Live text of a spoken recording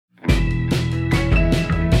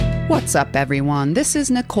What's up, everyone? This is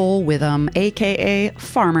Nicole Witham, aka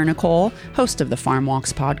Farmer Nicole, host of the Farm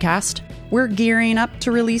Walks podcast. We're gearing up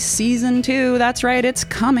to release season 2. That's right, it's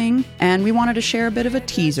coming. And we wanted to share a bit of a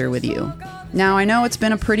teaser with you. Now, I know it's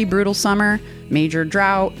been a pretty brutal summer. Major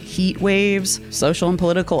drought, heat waves, social and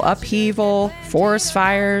political upheaval, forest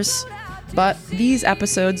fires. But these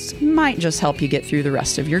episodes might just help you get through the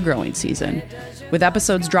rest of your growing season, with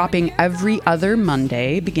episodes dropping every other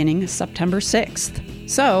Monday beginning September 6th.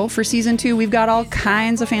 So, for season 2, we've got all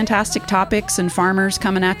kinds of fantastic topics and farmers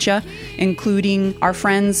coming at you, including our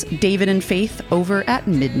friends David and Faith over at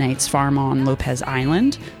Midnight's Farm on Lopez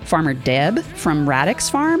Island, Farmer Deb from Radix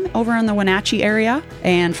Farm over in the Wenatchee area,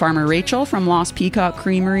 and Farmer Rachel from Lost Peacock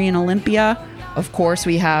Creamery in Olympia. Of course,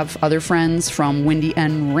 we have other friends from Windy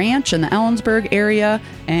End Ranch in the Ellensburg area,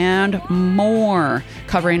 and more,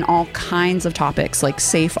 covering all kinds of topics like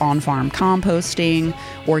safe on-farm composting,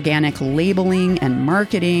 organic labeling and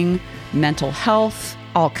marketing, mental health,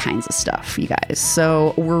 all kinds of stuff, you guys.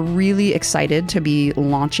 So we're really excited to be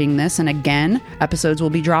launching this. And again, episodes will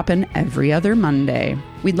be dropping every other Monday.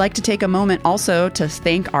 We'd like to take a moment also to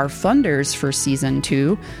thank our funders for season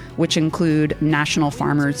 2, which include National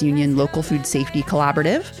Farmers Union Local Food Safety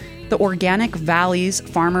Collaborative, the Organic Valleys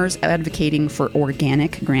Farmers Advocating for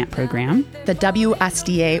Organic Grant Program, the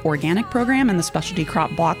WSDA Organic Program and the Specialty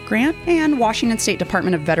Crop Block Grant, and Washington State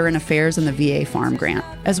Department of Veteran Affairs and the VA Farm Grant,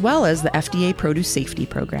 as well as the FDA Produce Safety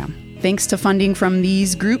Program. Thanks to funding from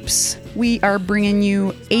these groups, we are bringing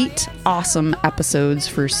you 8 awesome episodes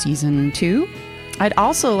for season 2. I'd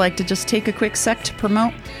also like to just take a quick sec to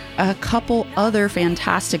promote a couple other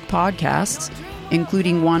fantastic podcasts,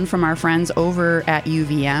 including one from our friends over at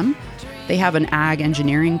UVM. They have an ag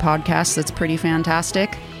engineering podcast that's pretty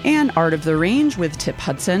fantastic, and Art of the Range with Tip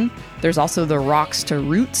Hudson. There's also the Rocks to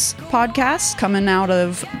Roots podcast coming out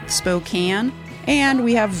of Spokane. And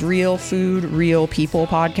we have Real Food, Real People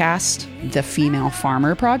podcast, the Female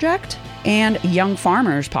Farmer Project, and Young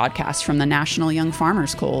Farmers podcast from the National Young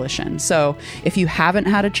Farmers Coalition. So if you haven't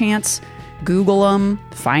had a chance, Google them,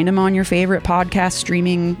 find them on your favorite podcast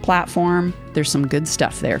streaming platform. There's some good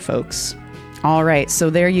stuff there, folks. All right, so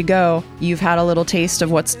there you go. You've had a little taste of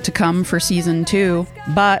what's to come for season 2,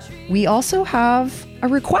 but we also have a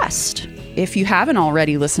request. If you haven't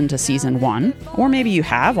already listened to season 1, or maybe you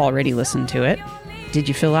have already listened to it, did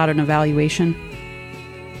you fill out an evaluation?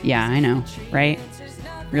 Yeah, I know, right?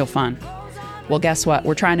 Real fun. Well, guess what?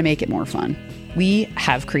 We're trying to make it more fun. We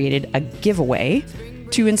have created a giveaway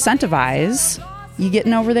to incentivize you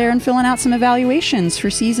getting over there and filling out some evaluations for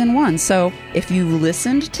season 1. So if you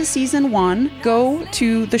listened to season 1, go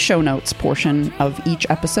to the show notes portion of each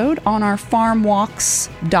episode on our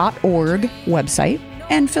farmwalks.org website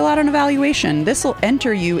and fill out an evaluation. This will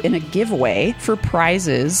enter you in a giveaway for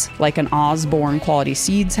prizes like an Osborne Quality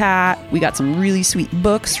Seeds hat. We got some really sweet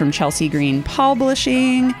books from Chelsea Green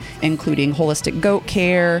Publishing, including Holistic Goat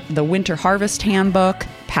Care, the Winter Harvest Handbook,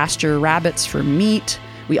 Pasture Rabbits for Meat.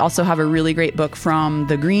 We also have a really great book from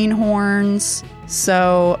the Greenhorns.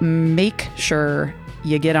 So make sure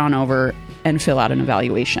you get on over and fill out an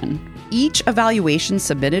evaluation. Each evaluation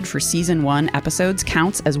submitted for season 1 episodes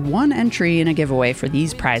counts as one entry in a giveaway for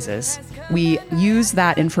these prizes. We use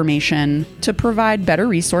that information to provide better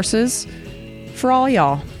resources for all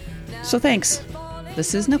y'all. So thanks.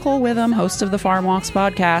 This is Nicole Witham, host of the Farm Walks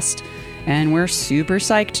podcast, and we're super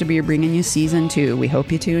psyched to be bringing you season 2. We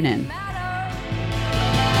hope you tune in.